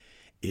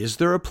Is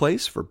there a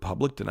place for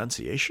public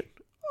denunciation?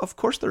 Of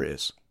course there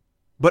is,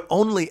 but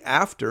only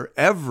after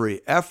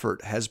every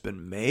effort has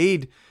been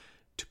made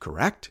to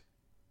correct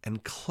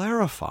and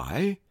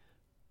clarify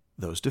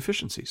those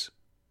deficiencies.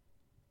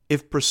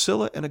 If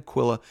Priscilla and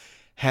Aquila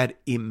had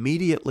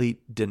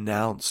immediately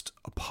denounced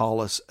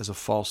Apollos as a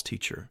false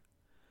teacher,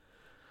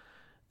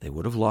 they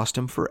would have lost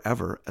him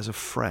forever as a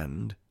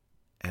friend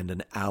and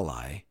an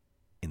ally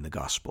in the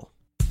gospel.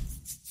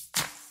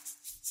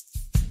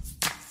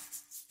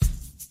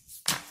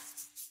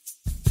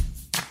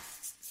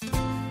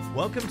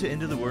 Welcome to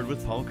Into the Word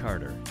with Paul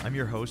Carter. I'm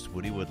your host,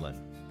 Woody Woodland.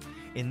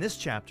 In this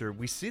chapter,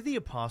 we see the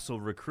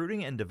apostle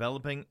recruiting and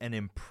developing an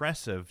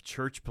impressive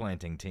church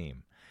planting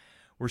team.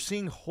 We're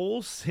seeing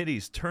whole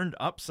cities turned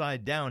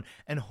upside down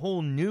and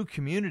whole new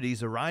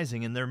communities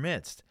arising in their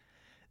midst.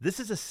 This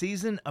is a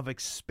season of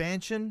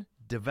expansion,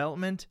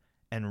 development,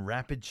 and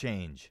rapid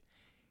change.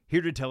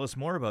 Here to tell us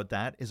more about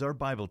that is our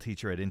Bible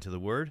teacher at Into the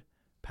Word,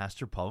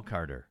 Pastor Paul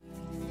Carter.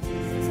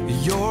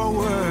 Your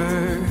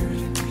word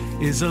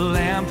is a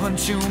lamp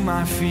unto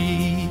my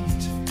feet.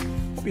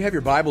 Hope you have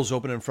your Bibles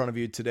open in front of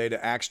you today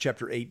to Acts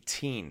chapter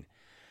 18.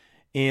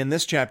 In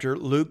this chapter,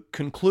 Luke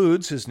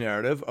concludes his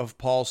narrative of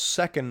Paul's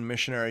second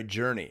missionary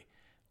journey.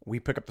 We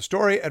pick up the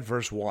story at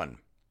verse 1.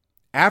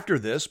 After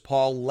this,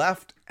 Paul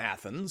left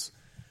Athens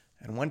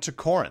and went to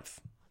Corinth.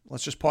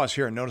 Let's just pause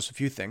here and notice a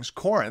few things.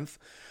 Corinth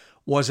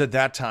was at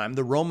that time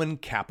the Roman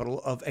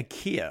capital of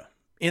Achaia,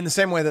 in the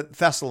same way that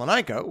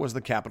Thessalonica was the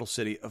capital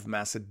city of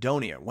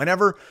Macedonia.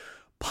 Whenever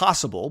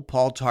possible,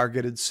 Paul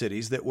targeted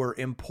cities that were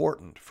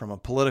important from a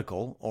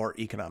political or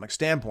economic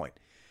standpoint.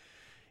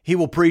 He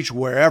will preach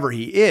wherever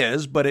he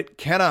is, but it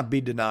cannot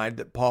be denied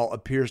that Paul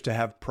appears to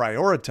have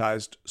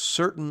prioritized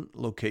certain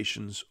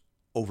locations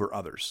over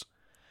others.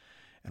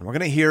 And we're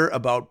going to hear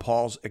about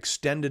Paul's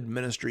extended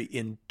ministry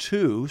in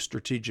two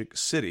strategic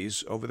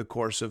cities over the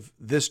course of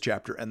this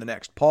chapter and the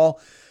next.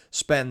 Paul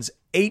spends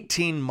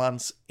 18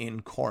 months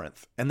in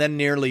Corinth and then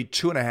nearly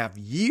 2.5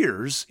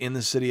 years in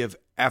the city of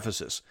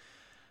Ephesus.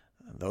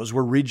 Those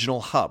were regional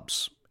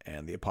hubs,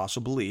 and the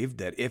apostle believed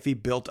that if he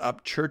built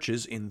up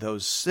churches in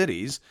those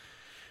cities,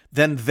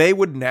 then they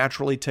would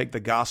naturally take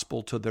the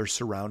gospel to their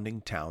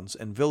surrounding towns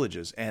and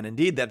villages. And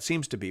indeed, that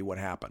seems to be what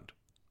happened.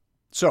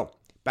 So,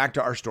 back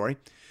to our story.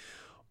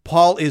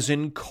 Paul is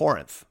in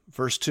Corinth,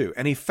 verse 2,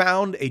 and he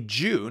found a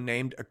Jew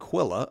named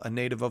Aquila, a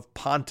native of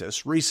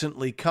Pontus,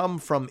 recently come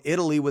from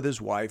Italy with his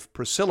wife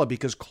Priscilla,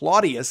 because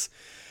Claudius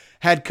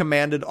had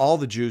commanded all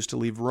the Jews to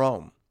leave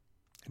Rome.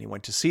 And he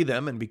went to see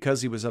them, and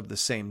because he was of the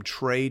same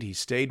trade, he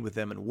stayed with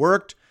them and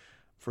worked,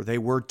 for they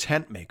were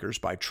tent makers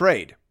by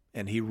trade.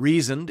 And he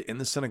reasoned in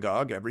the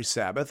synagogue every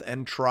Sabbath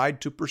and tried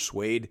to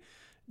persuade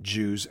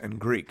Jews and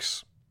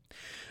Greeks.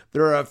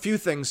 There are a few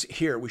things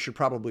here we should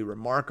probably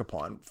remark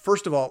upon.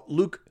 First of all,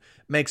 Luke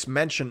makes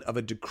mention of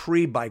a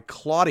decree by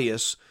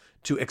Claudius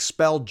to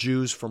expel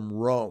Jews from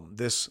Rome.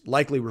 This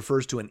likely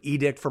refers to an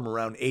edict from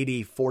around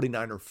AD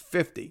 49 or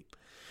 50.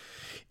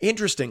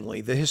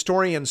 Interestingly, the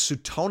historian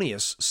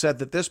Suetonius said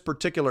that this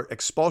particular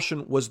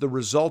expulsion was the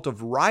result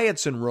of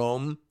riots in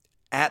Rome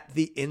at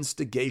the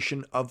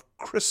instigation of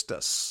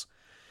Christus,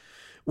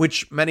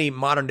 which many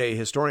modern-day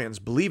historians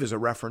believe is a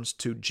reference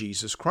to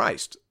Jesus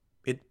Christ.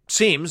 It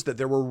seems that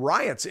there were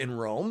riots in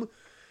Rome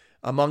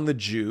among the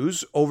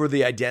Jews over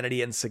the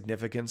identity and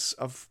significance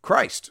of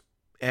Christ.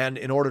 And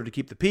in order to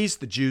keep the peace,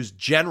 the Jews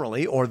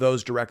generally, or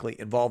those directly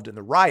involved in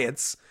the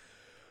riots,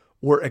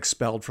 were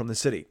expelled from the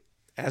city.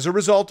 As a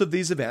result of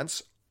these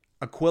events,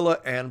 Aquila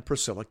and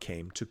Priscilla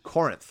came to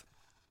Corinth.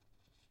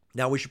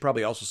 Now, we should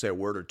probably also say a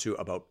word or two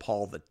about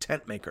Paul the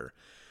tent maker.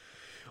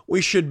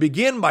 We should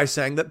begin by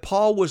saying that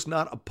Paul was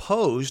not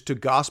opposed to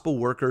gospel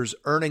workers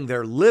earning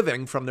their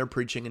living from their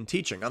preaching and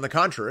teaching. On the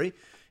contrary,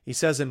 he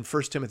says in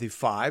 1 Timothy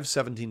 5,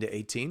 17 to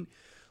 18,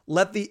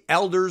 "Let the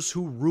elders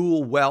who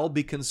rule well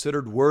be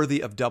considered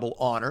worthy of double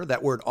honor."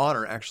 That word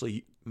honor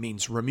actually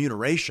means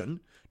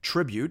remuneration,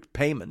 tribute,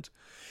 payment,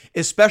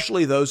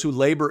 especially those who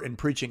labor in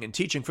preaching and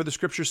teaching. For the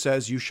scripture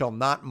says, "You shall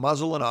not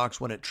muzzle an ox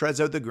when it treads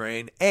out the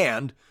grain,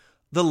 and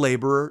the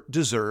laborer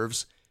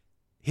deserves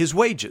his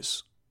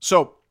wages."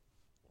 So,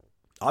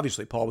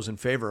 obviously, Paul was in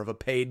favor of a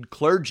paid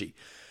clergy.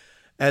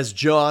 As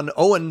John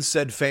Owen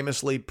said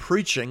famously,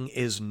 preaching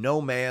is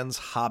no man's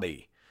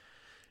hobby.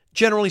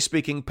 Generally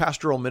speaking,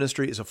 pastoral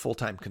ministry is a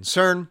full-time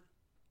concern,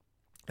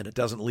 and it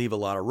doesn't leave a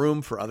lot of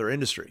room for other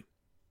industry.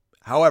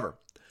 However,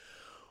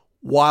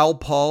 while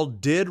Paul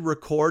did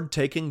record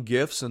taking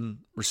gifts and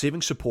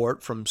receiving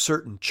support from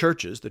certain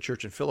churches, the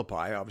church in Philippi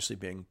obviously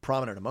being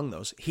prominent among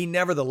those, he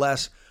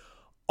nevertheless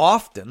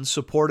often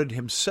supported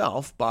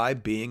himself by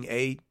being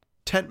a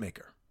tent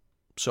maker.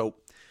 So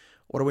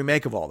what do we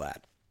make of all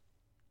that?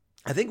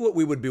 I think what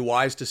we would be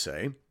wise to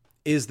say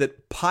is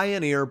that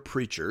pioneer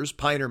preachers,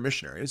 pioneer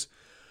missionaries,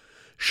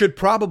 should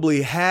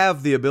probably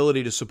have the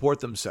ability to support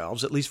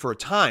themselves, at least for a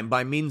time,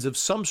 by means of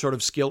some sort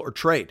of skill or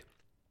trade.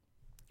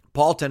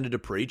 Paul tended to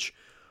preach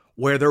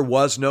where there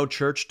was no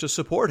church to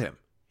support him.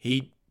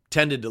 He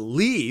tended to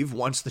leave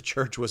once the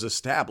church was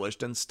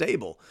established and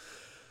stable.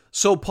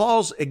 So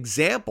Paul's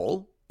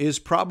example is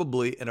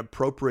probably an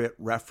appropriate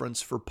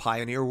reference for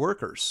pioneer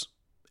workers.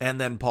 And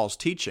then Paul's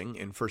teaching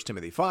in 1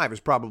 Timothy 5 is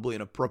probably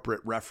an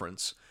appropriate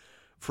reference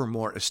for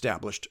more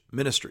established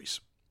ministries.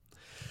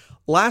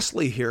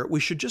 Lastly here, we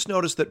should just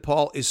notice that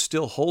Paul is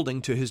still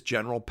holding to his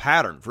general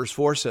pattern. Verse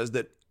 4 says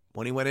that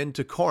when he went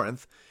into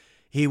Corinth,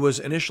 he was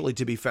initially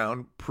to be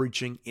found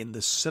preaching in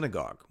the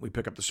synagogue. We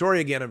pick up the story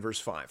again in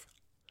verse 5.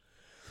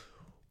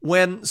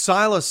 When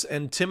Silas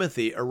and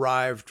Timothy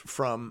arrived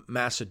from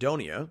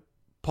Macedonia,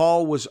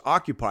 Paul was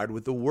occupied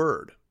with the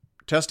word,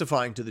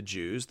 testifying to the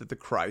Jews that the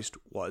Christ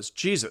was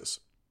Jesus.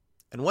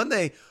 And when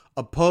they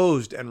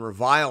opposed and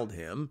reviled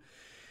him,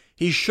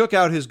 he shook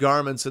out his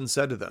garments and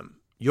said to them,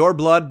 "Your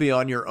blood be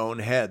on your own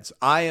heads.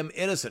 I am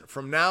innocent.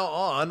 From now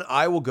on,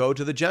 I will go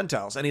to the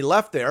Gentiles." And he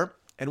left there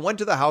and went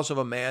to the house of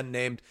a man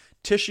named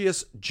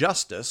Titius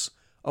Justus,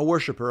 a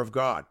worshiper of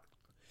God.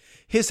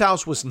 His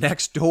house was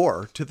next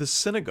door to the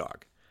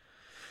synagogue.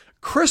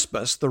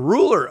 Crispus, the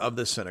ruler of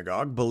the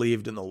synagogue,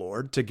 believed in the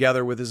Lord,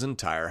 together with his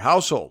entire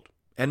household.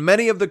 And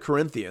many of the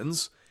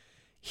Corinthians,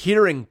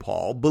 hearing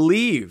Paul,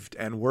 believed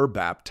and were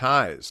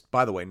baptized.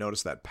 By the way,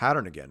 notice that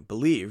pattern again.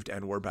 Believed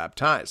and were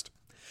baptized.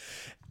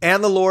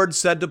 And the Lord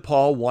said to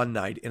Paul one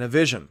night in a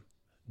vision,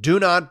 "Do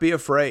not be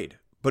afraid,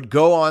 but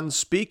go on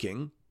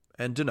speaking,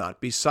 and do not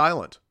be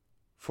silent.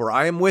 For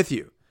I am with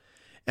you,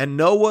 and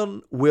no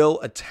one will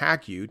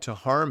attack you to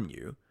harm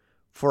you,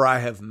 for I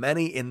have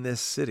many in this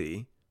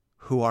city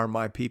who are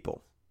my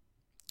people."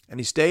 And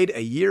he stayed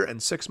 1 year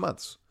and 6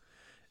 months,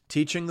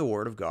 teaching the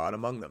word of God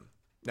among them.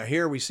 Now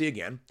here we see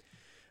again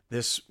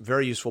this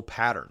very useful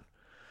pattern,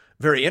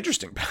 very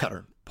interesting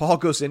pattern. Paul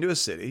goes into a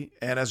city,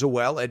 and as a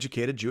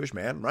well-educated Jewish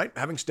man, right,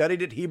 having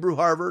studied at Hebrew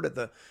Harvard at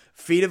the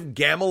feet of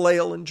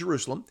Gamaliel in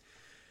Jerusalem,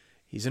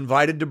 he's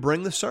invited to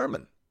bring the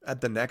sermon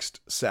at the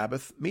next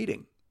Sabbath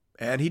meeting.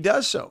 And he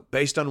does so.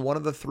 Based on one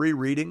of the 3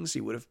 readings,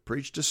 he would have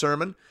preached a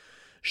sermon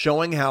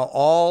showing how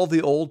all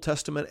the Old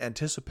Testament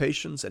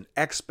anticipations and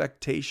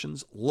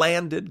expectations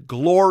landed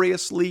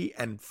gloriously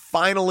and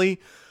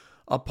finally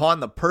upon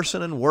the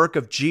person and work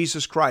of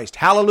Jesus Christ.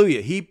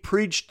 Hallelujah. He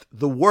preached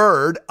the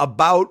word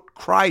about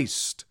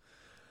Christ.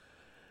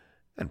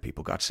 And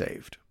people got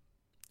saved.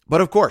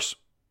 But of course,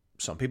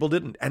 some people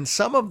didn't. And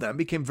some of them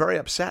became very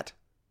upset.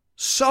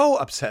 So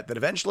upset that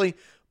eventually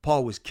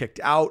Paul was kicked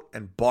out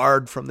and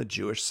barred from the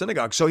Jewish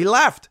synagogue. So he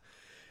left.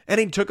 And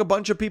he took a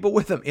bunch of people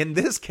with him. In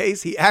this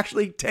case, he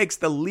actually takes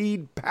the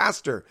lead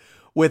pastor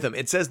with him.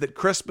 It says that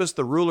Crispus,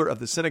 the ruler of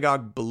the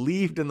synagogue,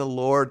 believed in the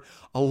Lord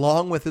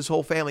along with his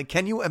whole family.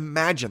 Can you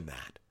imagine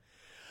that?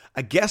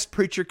 A guest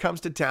preacher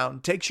comes to town,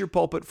 takes your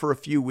pulpit for a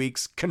few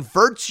weeks,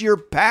 converts your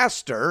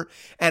pastor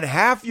and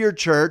half your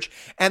church,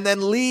 and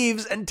then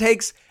leaves and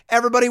takes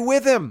everybody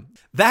with him.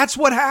 That's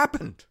what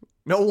happened.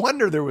 No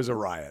wonder there was a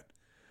riot.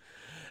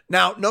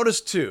 Now,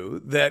 notice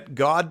too that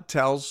God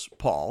tells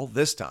Paul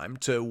this time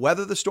to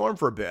weather the storm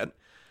for a bit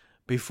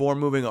before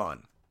moving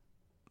on.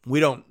 We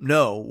don't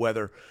know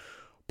whether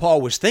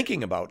Paul was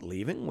thinking about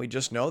leaving. We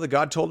just know that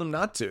God told him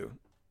not to.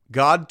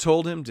 God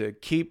told him to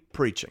keep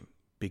preaching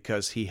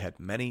because he had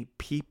many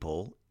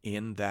people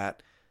in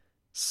that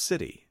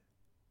city.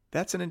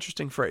 That's an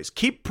interesting phrase.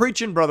 Keep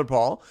preaching, Brother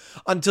Paul,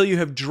 until you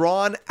have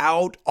drawn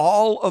out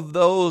all of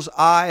those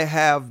I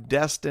have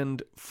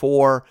destined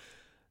for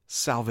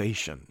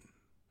salvation.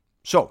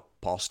 So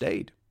Paul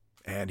stayed,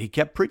 and he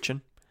kept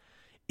preaching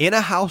in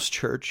a house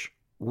church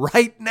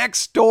right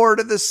next door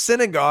to the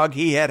synagogue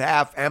he had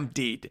half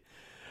emptied.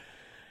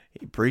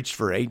 He preached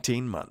for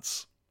 18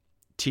 months,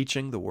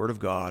 teaching the word of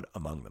God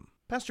among them.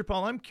 Pastor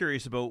Paul, I'm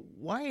curious about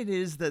why it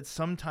is that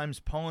sometimes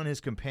Paul and his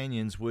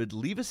companions would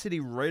leave a city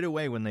right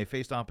away when they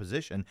faced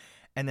opposition,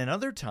 and then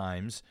other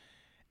times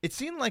it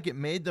seemed like it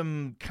made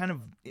them kind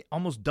of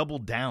almost double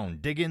down,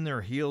 dig in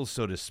their heels,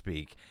 so to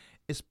speak.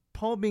 Is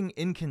Paul being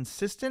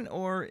inconsistent,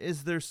 or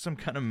is there some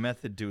kind of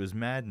method to his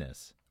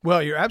madness?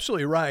 Well, you're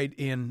absolutely right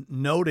in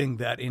noting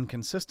that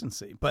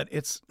inconsistency, but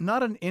it's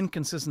not an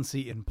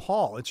inconsistency in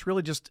Paul. It's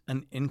really just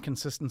an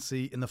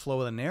inconsistency in the flow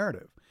of the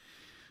narrative.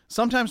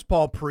 Sometimes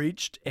Paul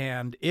preached,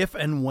 and if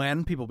and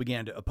when people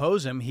began to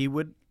oppose him, he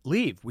would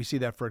leave. We see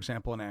that, for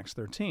example, in Acts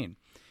 13.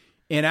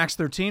 In Acts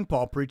 13,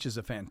 Paul preaches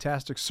a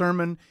fantastic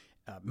sermon.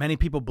 Many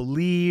people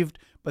believed,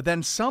 but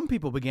then some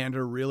people began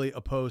to really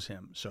oppose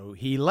him. So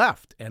he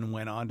left and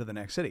went on to the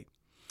next city.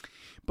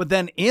 But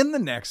then in the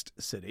next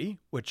city,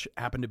 which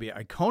happened to be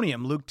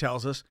Iconium, Luke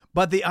tells us,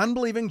 but the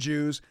unbelieving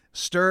Jews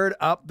stirred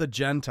up the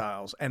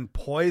Gentiles and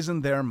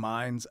poisoned their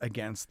minds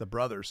against the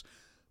brothers.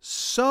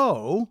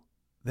 So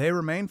they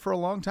remained for a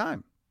long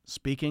time,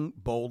 speaking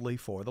boldly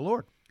for the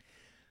Lord.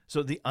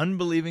 So the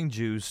unbelieving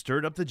Jews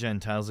stirred up the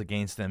Gentiles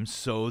against them,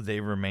 so they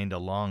remained a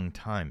long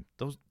time.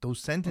 Those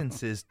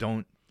sentences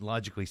don't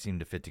logically seem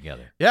to fit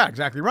together. Yeah,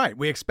 exactly right.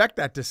 We expect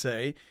that to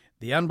say,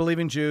 the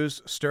unbelieving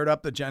Jews stirred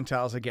up the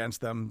Gentiles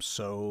against them,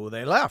 so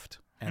they left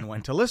and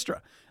went to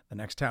Lystra, the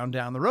next town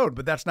down the road.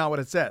 But that's not what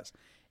it says.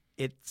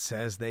 It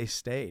says they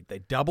stayed. They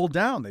doubled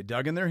down. They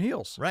dug in their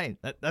heels. Right.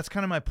 That's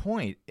kind of my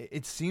point.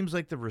 It seems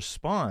like the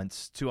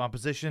response to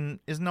opposition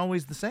isn't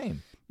always the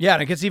same. Yeah,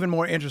 and it gets even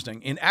more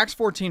interesting. In Acts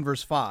 14,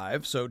 verse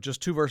 5, so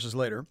just 2 verses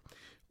later,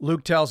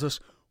 Luke tells us,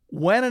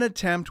 when an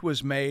attempt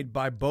was made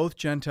by both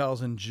Gentiles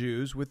and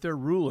Jews with their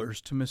rulers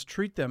to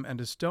mistreat them and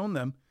to stone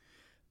them,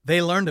 they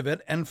learned of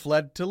it and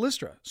fled to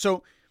Lystra.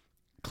 So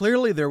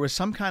clearly there was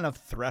some kind of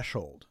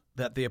threshold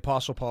that the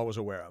Apostle Paul was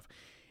aware of.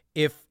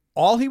 If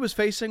all he was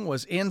facing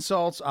was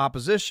insults,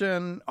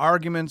 opposition,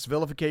 arguments,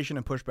 vilification,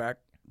 and pushback,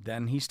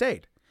 then he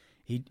stayed.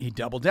 He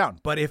doubled down.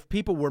 But if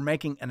people were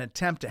making an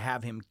attempt to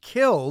have him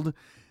killed,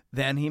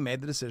 then he made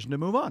the decision to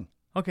move on.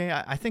 Okay,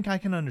 I think I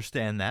can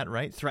understand that,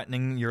 right?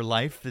 Threatening your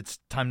life, it's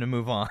time to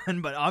move on.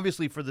 But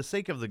obviously, for the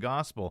sake of the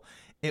gospel,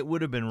 it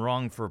would have been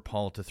wrong for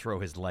Paul to throw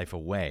his life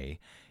away.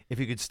 If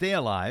he could stay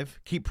alive,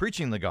 keep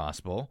preaching the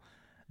gospel,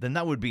 then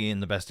that would be in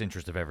the best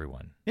interest of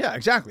everyone. Yeah,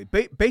 exactly.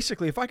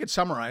 Basically, if I could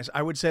summarize,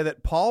 I would say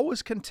that Paul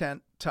was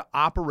content to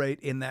operate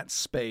in that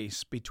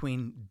space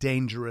between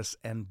dangerous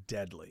and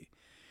deadly.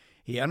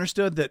 He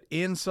understood that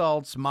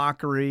insults,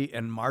 mockery,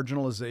 and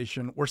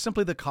marginalization were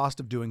simply the cost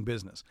of doing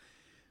business.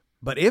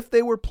 But if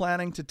they were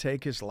planning to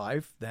take his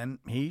life, then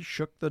he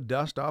shook the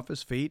dust off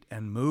his feet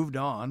and moved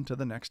on to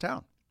the next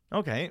town.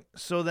 Okay,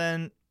 so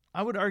then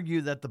I would argue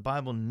that the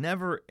Bible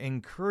never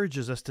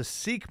encourages us to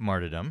seek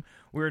martyrdom.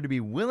 We're to be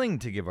willing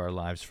to give our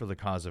lives for the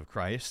cause of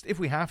Christ, if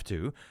we have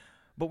to,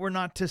 but we're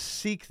not to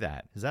seek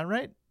that. Is that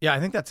right? Yeah, I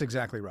think that's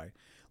exactly right.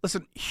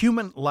 Listen,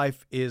 human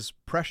life is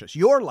precious.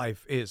 Your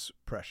life is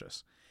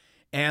precious.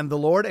 And the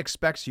Lord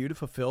expects you to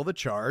fulfill the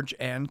charge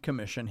and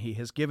commission he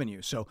has given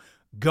you. So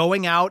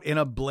going out in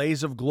a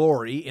blaze of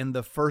glory in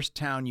the first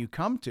town you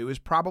come to is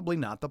probably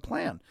not the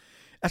plan.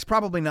 That's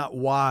probably not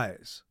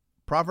wise.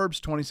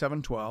 Proverbs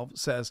 27:12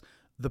 says,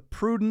 "The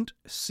prudent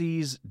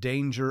sees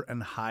danger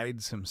and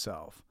hides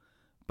himself,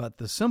 but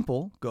the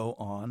simple go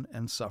on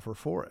and suffer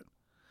for it."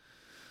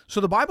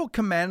 So the Bible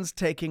commends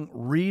taking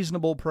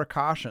reasonable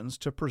precautions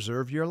to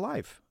preserve your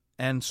life.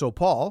 And so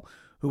Paul,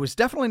 who was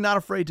definitely not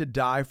afraid to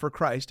die for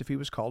Christ if he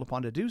was called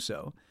upon to do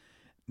so,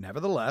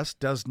 nevertheless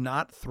does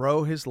not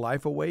throw his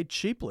life away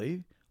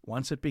cheaply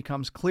once it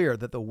becomes clear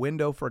that the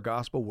window for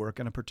gospel work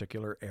in a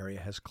particular area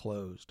has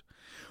closed.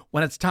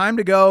 When it's time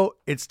to go,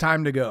 it's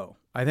time to go.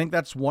 I think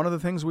that's one of the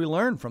things we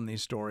learn from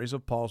these stories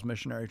of Paul's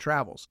missionary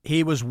travels.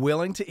 He was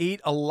willing to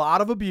eat a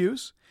lot of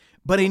abuse,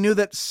 but he knew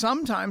that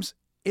sometimes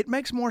it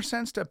makes more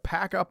sense to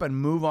pack up and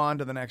move on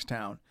to the next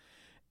town.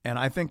 And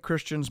I think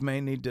Christians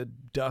may need to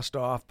dust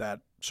off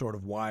that sort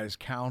of wise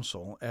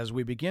counsel as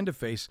we begin to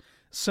face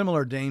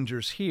similar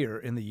dangers here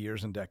in the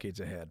years and decades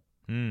ahead.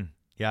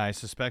 Yeah, I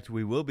suspect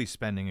we will be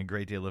spending a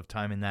great deal of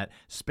time in that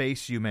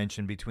space you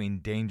mentioned between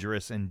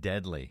dangerous and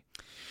deadly.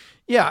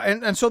 Yeah,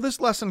 and so this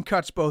lesson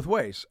cuts both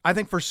ways. I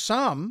think for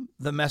some,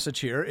 the message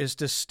here is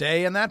to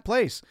stay in that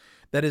place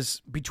that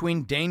is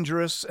between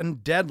dangerous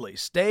and deadly.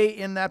 Stay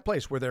in that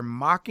place where they're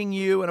mocking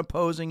you and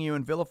opposing you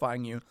and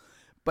vilifying you,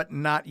 but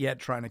not yet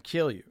trying to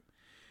kill you.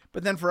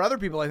 But then for other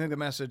people, I think the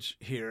message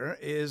here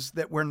is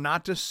that we're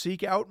not to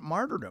seek out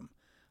martyrdom.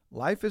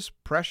 Life is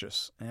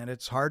precious, and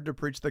it's hard to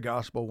preach the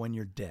gospel when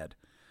you're dead.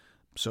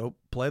 So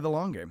play the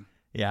long game.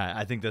 Yeah,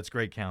 I think that's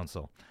great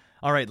counsel.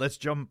 All right, let's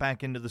jump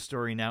back into the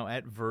story now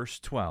at verse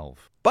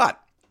 12.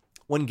 But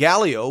when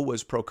Gallio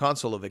was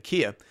proconsul of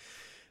Achaia,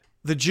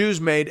 the Jews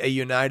made a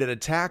united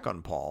attack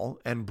on Paul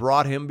and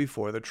brought him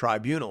before the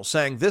tribunal,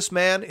 saying, "This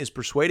man is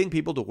persuading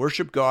people to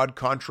worship God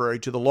contrary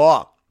to the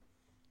law."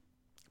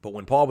 But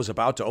when Paul was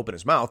about to open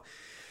his mouth,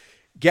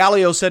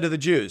 Gallio said to the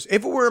Jews,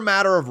 "If it were a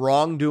matter of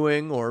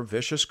wrongdoing or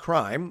vicious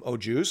crime, O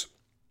Jews,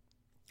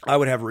 I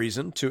would have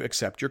reason to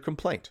accept your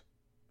complaint.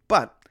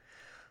 But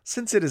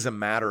since it is a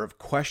matter of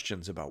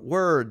questions about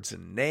words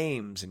and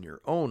names in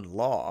your own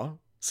law,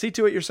 see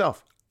to it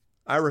yourself.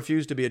 I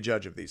refuse to be a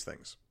judge of these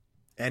things."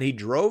 And he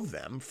drove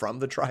them from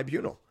the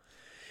tribunal.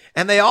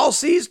 And they all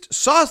seized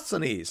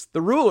Sosthenes,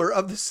 the ruler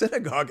of the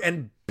synagogue,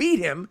 and beat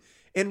him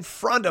in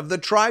front of the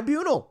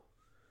tribunal.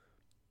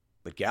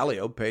 But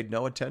Gallio paid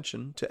no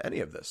attention to any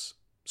of this.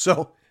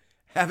 So,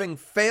 having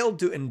failed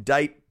to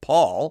indict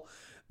Paul,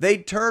 they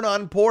turn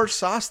on poor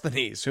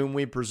Sosthenes, whom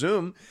we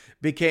presume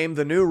became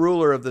the new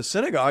ruler of the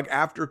synagogue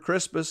after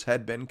Crispus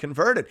had been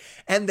converted.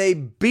 And they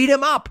beat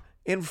him up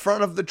in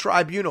front of the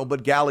tribunal,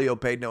 but Gallio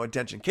paid no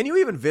attention. Can you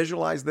even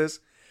visualize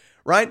this?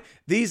 Right?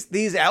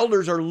 These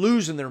elders are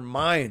losing their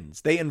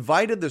minds. They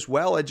invited this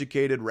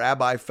well-educated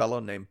rabbi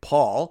fellow named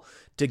Paul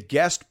to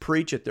guest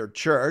preach at their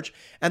church,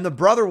 and the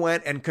brother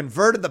went and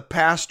converted the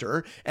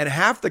pastor, and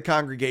half the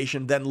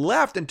congregation then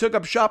left and took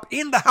up shop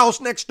in the house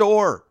next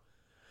door.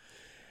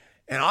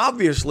 And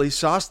obviously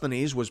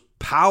Sosthenes was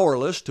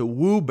powerless to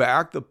woo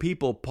back the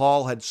people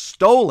Paul had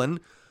stolen,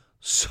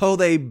 so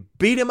they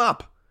beat him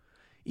up.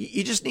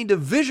 You just need to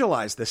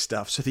visualize this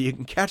stuff so that you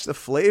can catch the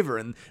flavor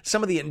and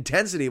some of the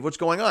intensity of what's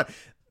going on.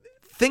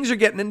 Things are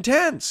getting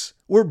intense.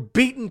 We're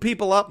beating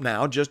people up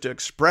now just to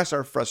express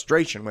our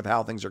frustration with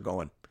how things are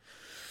going.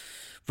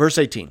 Verse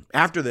 18,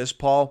 after this,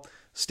 Paul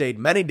stayed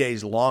many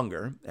days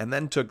longer and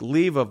then took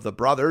leave of the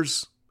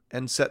brothers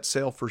and set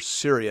sail for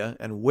Syria,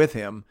 and with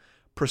him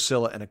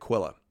Priscilla and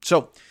Aquila.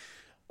 So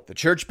The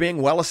church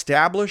being well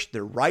established,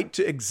 their right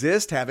to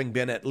exist having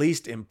been at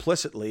least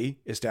implicitly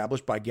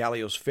established by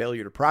Gallio's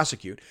failure to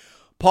prosecute,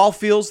 Paul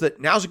feels that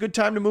now's a good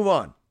time to move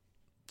on.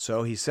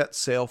 So he sets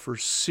sail for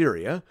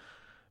Syria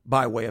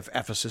by way of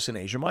Ephesus in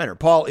Asia Minor.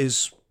 Paul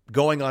is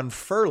going on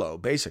furlough,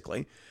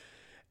 basically,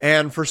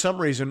 and for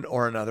some reason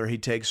or another, he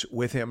takes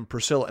with him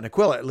Priscilla and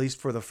Aquila, at least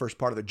for the first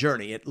part of the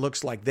journey. It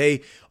looks like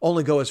they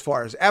only go as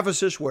far as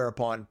Ephesus,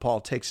 whereupon Paul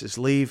takes his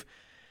leave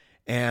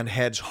and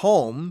heads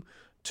home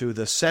to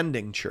the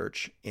sending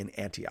church in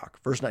Antioch.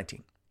 Verse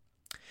 19.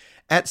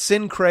 At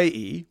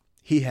Cenchreae,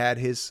 he had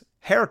his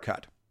hair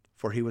cut,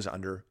 for he was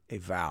under a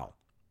vow.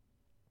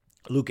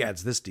 Luke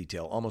adds this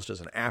detail almost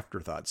as an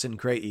afterthought.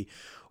 Cenchreae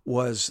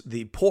was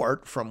the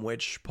port from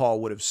which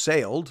Paul would have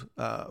sailed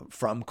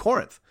from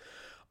Corinth.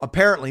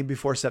 Apparently,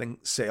 before setting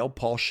sail,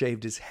 Paul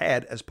shaved his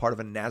head as part of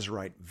a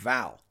Nazirite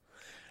vow.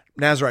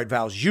 Nazirite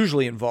vows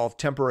usually involve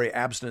temporary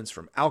abstinence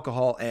from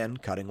alcohol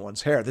and cutting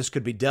one's hair. This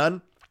could be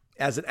done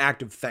as an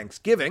act of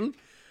thanksgiving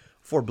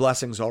for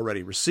blessings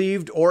already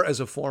received or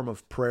as a form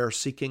of prayer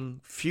seeking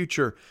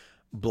future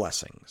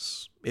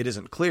blessings. It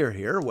isn't clear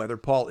here whether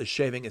Paul is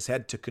shaving his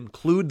head to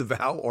conclude the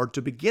vow or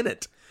to begin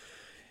it.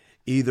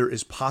 Either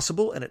is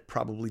possible, and it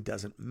probably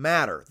doesn't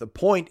matter. The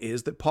point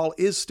is that Paul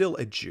is still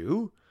a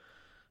Jew,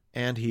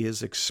 and he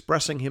is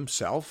expressing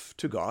himself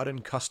to God in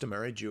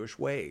customary Jewish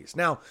ways.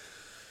 Now,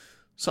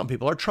 some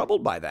people are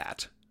troubled by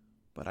that,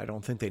 but I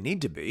don't think they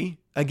need to be.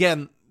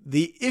 Again,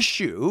 the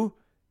issue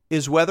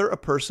is whether a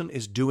person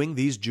is doing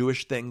these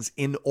Jewish things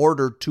in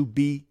order to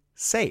be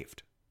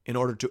saved, in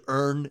order to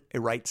earn a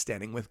right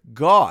standing with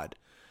God.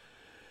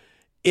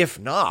 If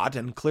not,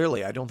 and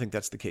clearly I don't think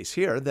that's the case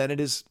here, then it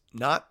is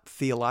not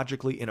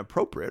theologically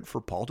inappropriate for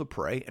Paul to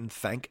pray and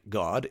thank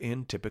God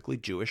in typically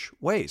Jewish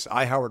ways.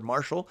 I. Howard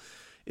Marshall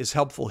is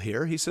helpful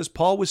here. He says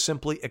Paul was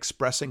simply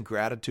expressing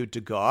gratitude to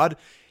God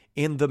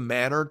in the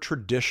manner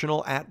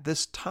traditional at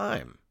this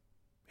time.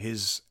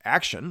 His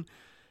action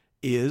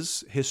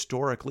is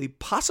historically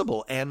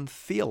possible and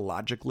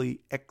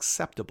theologically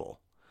acceptable.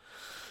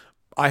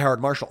 I.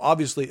 Howard Marshall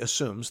obviously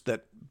assumes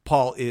that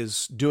Paul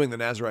is doing the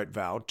Nazirite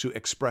vow to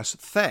express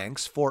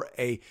thanks for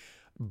a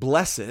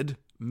blessed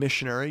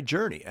missionary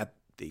journey. At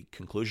the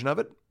conclusion of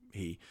it,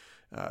 he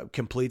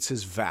completes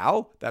his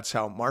vow. That's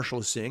how Marshall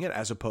is seeing it,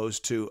 as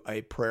opposed to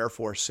a prayer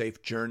for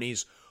safe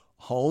journeys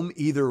home.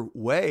 Either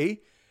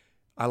way,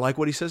 I like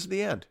what he says at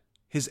the end.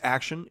 His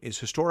action is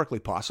historically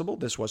possible.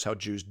 This was how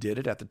Jews did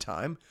it at the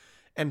time,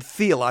 and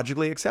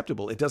theologically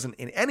acceptable. It doesn't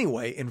in any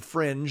way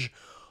infringe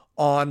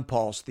on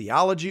Paul's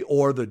theology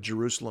or the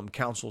Jerusalem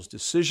Council's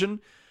decision.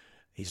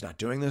 He's not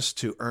doing this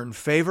to earn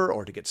favor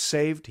or to get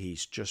saved.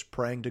 He's just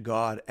praying to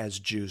God as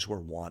Jews were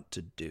wont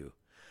to do.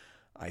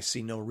 I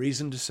see no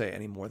reason to say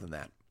any more than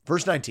that.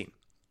 Verse 19.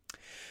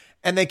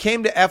 And they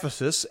came to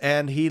Ephesus,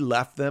 and he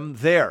left them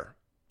there.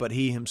 But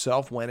he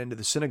himself went into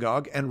the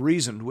synagogue and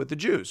reasoned with the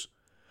Jews.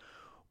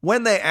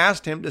 When they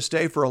asked him to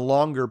stay for a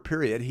longer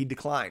period, he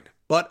declined.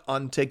 But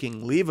on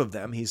taking leave of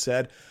them, he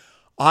said,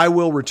 I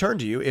will return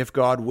to you if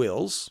God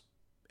wills.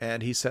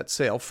 And he set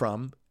sail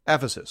from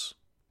Ephesus.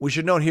 We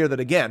should note here that,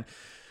 again,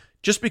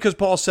 just because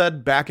Paul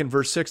said back in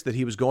verse 6 that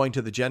he was going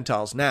to the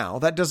Gentiles now,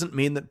 that doesn't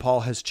mean that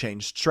Paul has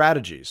changed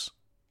strategies.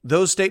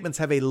 Those statements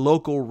have a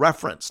local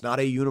reference, not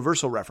a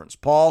universal reference.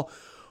 Paul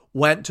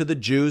went to the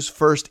Jews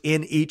first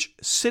in each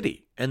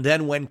city, and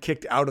then when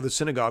kicked out of the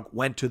synagogue,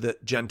 went to the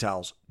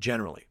Gentiles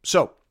generally.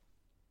 So,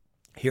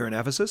 here in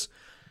Ephesus,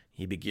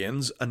 he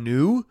begins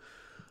anew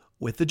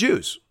with the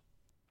Jews.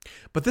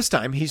 But this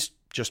time, he's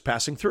just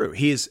passing through.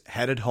 He is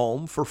headed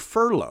home for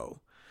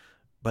furlough,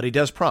 but he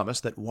does promise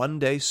that one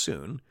day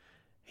soon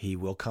he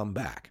will come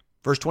back.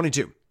 Verse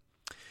 22.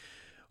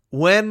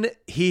 When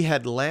he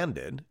had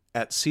landed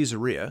at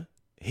Caesarea,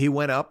 he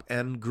went up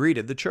and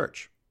greeted the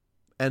church,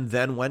 and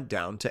then went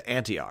down to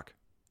Antioch.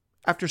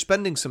 After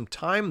spending some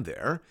time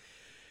there,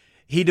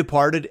 he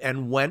departed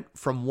and went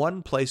from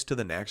one place to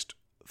the next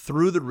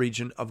through the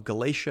region of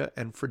Galatia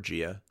and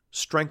Phrygia,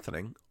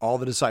 strengthening all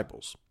the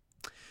disciples.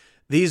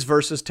 These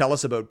verses tell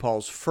us about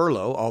Paul's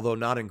furlough, although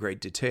not in great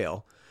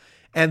detail,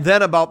 and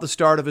then about the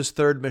start of his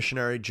third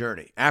missionary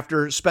journey.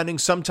 After spending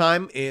some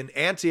time in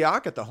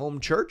Antioch at the home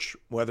church,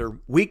 whether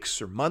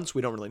weeks or months,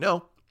 we don't really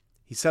know,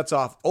 he sets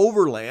off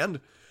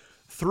overland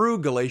through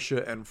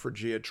Galatia and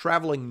Phrygia,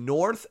 traveling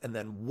north and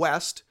then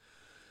west,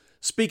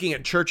 speaking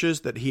at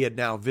churches that he had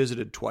now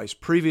visited twice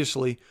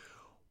previously,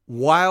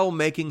 while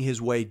making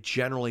his way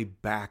generally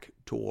back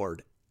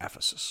toward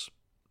Ephesus.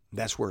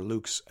 That's where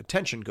Luke's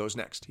attention goes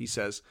next. He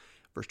says,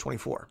 verse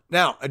 24,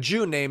 Now, a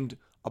Jew named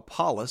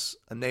Apollos,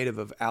 a native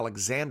of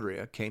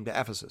Alexandria, came to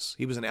Ephesus.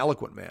 He was an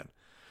eloquent man,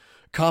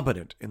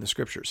 competent in the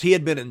scriptures. He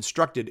had been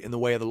instructed in the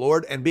way of the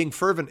Lord, and being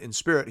fervent in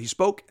spirit, he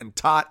spoke and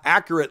taught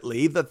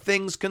accurately the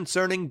things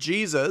concerning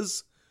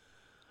Jesus,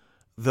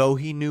 though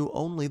he knew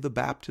only the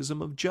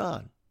baptism of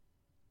John.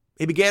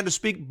 He began to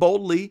speak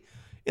boldly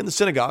in the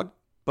synagogue,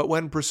 but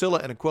when Priscilla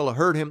and Aquila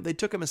heard him, they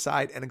took him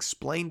aside and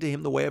explained to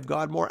him the way of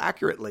God more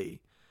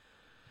accurately.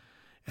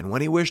 And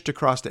when he wished to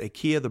cross to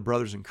Achaia, the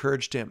brothers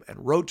encouraged him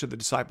and wrote to the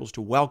disciples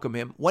to welcome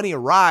him. When he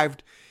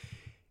arrived,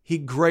 he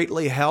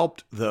greatly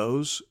helped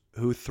those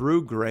who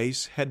through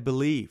grace had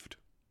believed.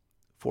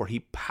 For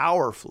he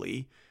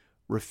powerfully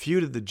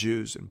refuted the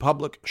Jews in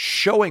public,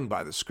 showing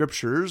by the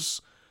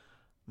Scriptures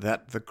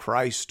that the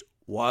Christ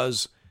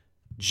was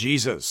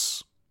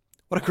Jesus.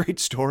 What a great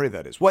story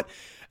that is. What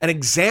an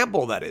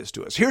example that is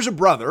to us. Here's a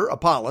brother,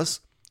 Apollos,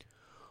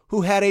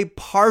 who had a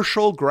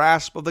partial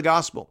grasp of the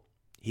gospel.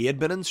 He had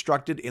been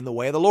instructed in the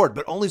way of the Lord,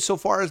 but only so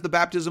far as the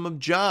baptism of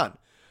John.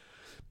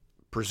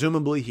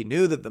 Presumably, he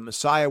knew that the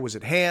Messiah was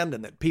at hand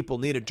and that people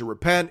needed to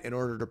repent in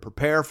order to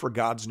prepare for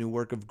God's new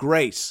work of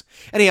grace.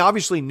 And he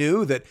obviously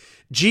knew that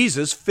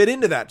Jesus fit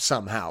into that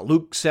somehow.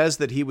 Luke says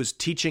that he was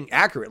teaching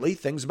accurately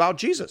things about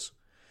Jesus.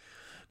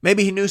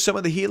 Maybe he knew some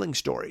of the healing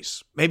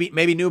stories.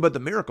 Maybe knew about the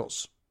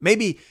miracles.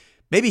 Maybe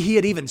he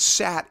had even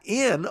sat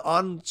in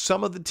on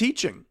some of the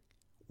teaching.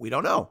 We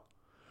don't know.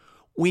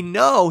 We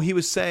know he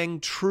was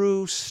saying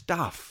true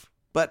stuff,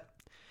 but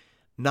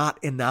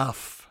not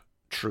enough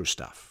true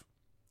stuff.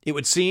 It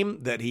would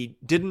seem that he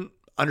didn't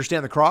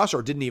understand the cross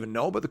or didn't even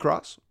know about the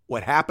cross,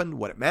 what happened,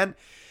 what it meant,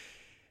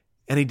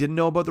 and he didn't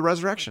know about the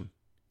resurrection.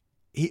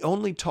 He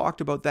only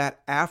talked about that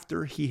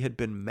after he had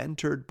been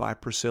mentored by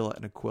Priscilla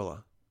and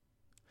Aquila.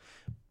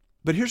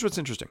 But here's what's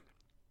interesting.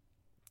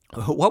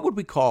 What would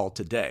we call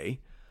today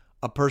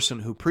a person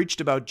who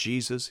preached about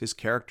Jesus, his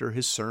character,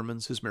 his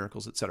sermons, his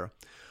miracles, etc.,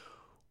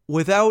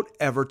 without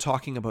ever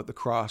talking about the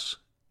cross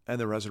and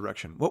the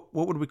resurrection? What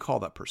would we call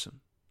that person?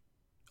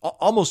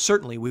 Almost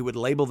certainly we would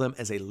label them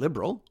as a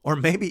liberal or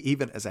maybe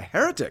even as a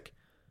heretic.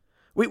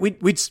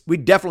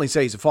 We'd definitely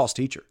say he's a false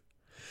teacher.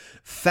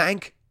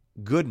 Thank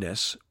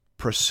goodness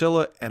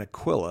Priscilla and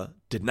Aquila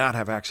did not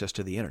have access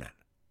to the internet.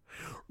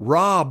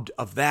 Robbed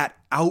of that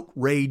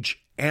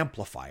outrage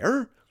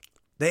amplifier,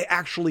 they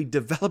actually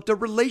developed a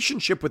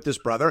relationship with this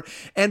brother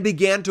and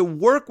began to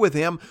work with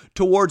him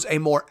towards a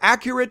more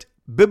accurate,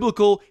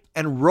 biblical,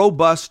 and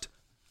robust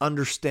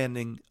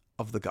understanding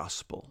of the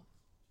gospel.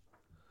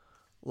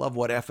 Love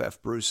what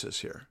F.F. Bruce says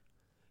here.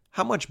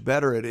 How much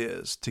better it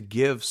is to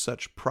give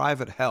such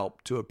private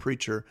help to a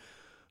preacher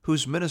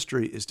whose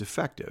ministry is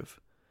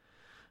defective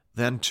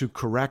than to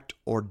correct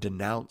or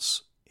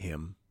denounce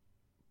him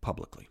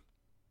publicly.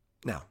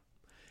 Now,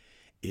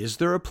 is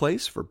there a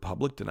place for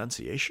public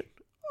denunciation?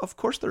 Of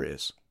course there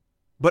is,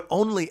 but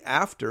only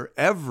after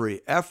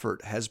every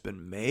effort has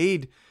been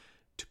made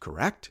to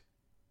correct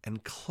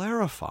and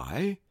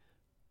clarify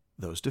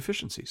those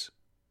deficiencies.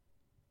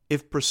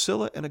 If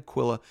Priscilla and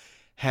Aquila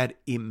had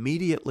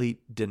immediately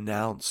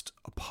denounced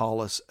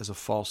Apollos as a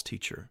false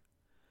teacher,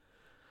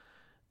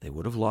 they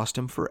would have lost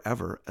him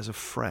forever as a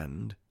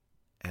friend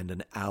and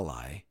an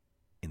ally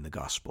in the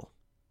gospel.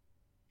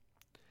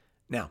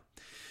 Now,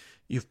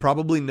 you've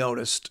probably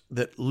noticed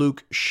that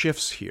Luke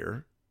shifts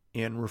here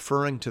in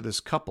referring to this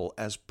couple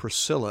as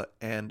Priscilla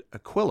and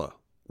Aquila,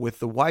 with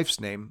the wife's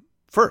name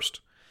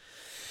first.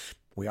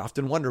 We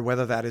often wonder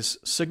whether that is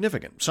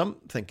significant. Some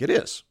think it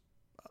is.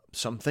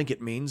 Some think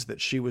it means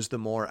that she was the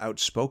more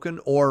outspoken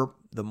or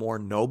the more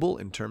noble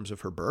in terms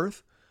of her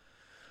birth.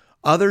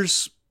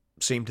 Others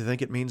seem to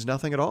think it means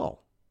nothing at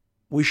all.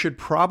 We should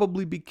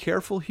probably be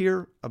careful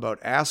here about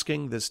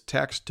asking this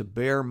text to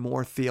bear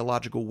more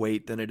theological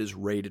weight than it is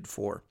rated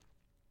for.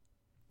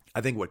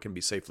 I think what can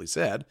be safely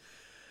said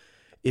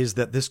is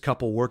that this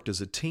couple worked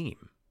as a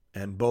team,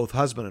 and both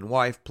husband and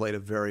wife played a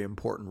very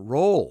important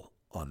role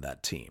on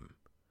that team.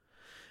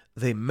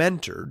 They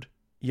mentored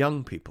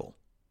young people,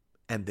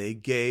 and they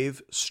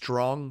gave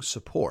strong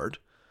support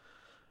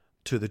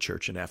to the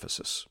church in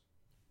Ephesus.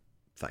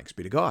 Thanks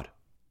be to God.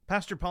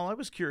 Pastor Paul, I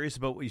was curious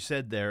about what you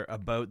said there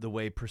about the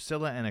way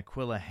Priscilla and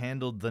Aquila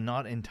handled the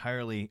not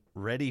entirely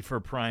ready for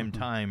prime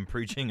time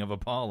preaching of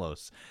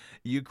Apollos.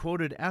 You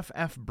quoted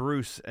F.F.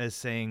 Bruce as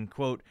saying,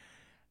 quote,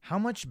 "How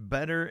much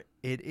better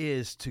it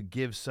is to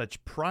give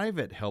such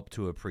private help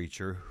to a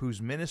preacher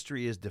whose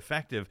ministry is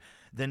defective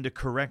than to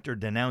correct or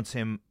denounce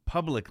him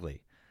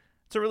publicly."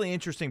 It's a really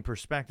interesting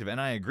perspective, and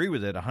I agree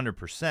with it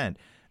 100%.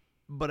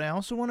 But I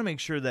also want to make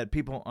sure that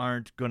people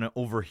aren't going to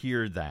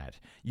overhear that.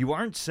 You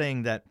aren't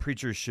saying that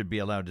preachers should be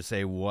allowed to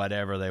say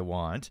whatever they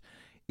want,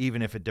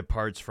 even if it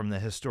departs from the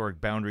historic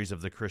boundaries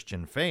of the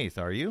Christian faith,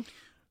 are you?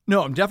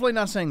 No, I'm definitely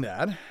not saying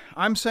that.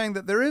 I'm saying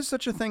that there is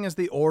such a thing as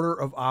the order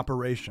of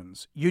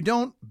operations. You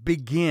don't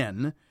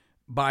begin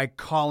by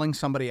calling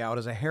somebody out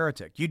as a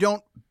heretic. You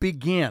don't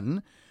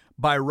begin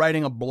by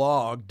writing a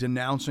blog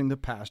denouncing the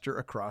pastor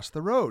across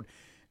the road.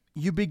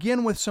 You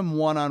begin with some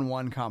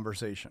one-on-one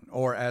conversation,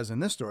 or as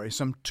in this story,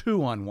 some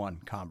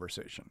two-on-one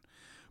conversation.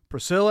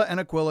 Priscilla and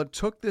Aquila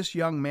took this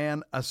young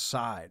man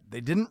aside.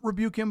 They didn't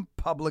rebuke him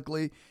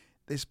publicly.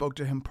 They spoke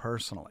to him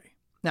personally.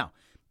 Now,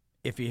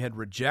 if he had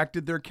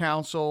rejected their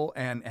counsel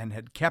and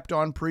had kept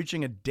on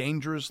preaching a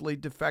dangerously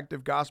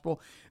defective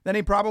gospel, then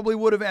he probably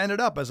would have ended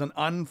up as an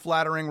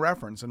unflattering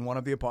reference in one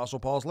of the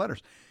Apostle Paul's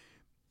letters.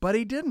 But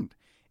he didn't.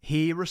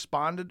 He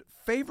responded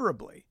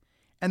favorably.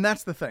 And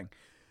that's the thing.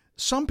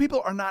 Some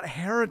people are not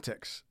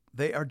heretics.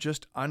 they are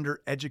just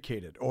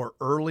undereducated or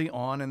early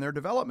on in their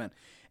development.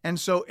 And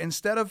so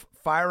instead of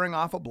firing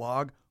off a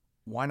blog,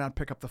 why not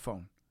pick up the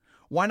phone?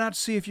 Why not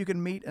see if you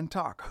can meet and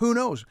talk? Who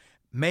knows?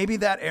 Maybe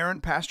that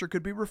errant pastor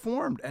could be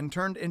reformed and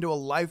turned into a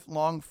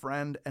lifelong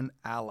friend and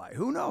ally.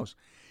 Who knows?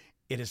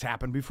 It has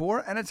happened before,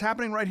 and it's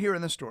happening right here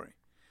in this story.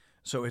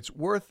 So it's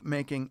worth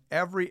making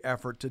every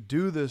effort to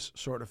do this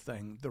sort of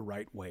thing the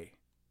right way.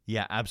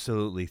 Yeah,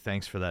 absolutely.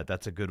 Thanks for that.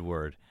 That's a good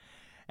word.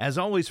 As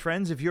always,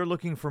 friends, if you're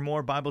looking for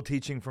more Bible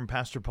teaching from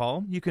Pastor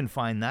Paul, you can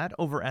find that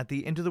over at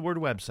the Into the Word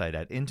website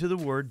at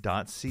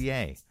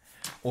intotheword.ca.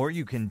 Or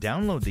you can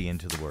download the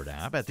Into the Word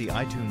app at the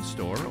iTunes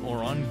Store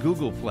or on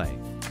Google Play.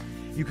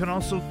 You can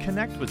also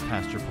connect with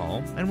Pastor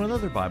Paul and with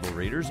other Bible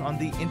readers on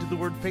the Into the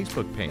Word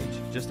Facebook page.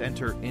 Just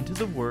enter Into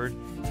the Word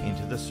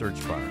into the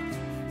search bar.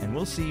 And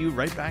we'll see you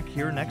right back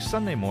here next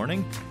Sunday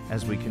morning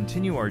as we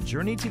continue our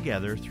journey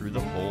together through the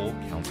whole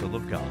counsel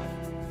of God.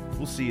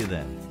 We'll see you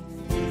then.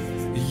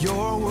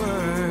 Your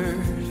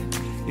word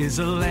is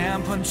a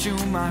lamp unto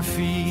my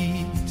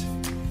feet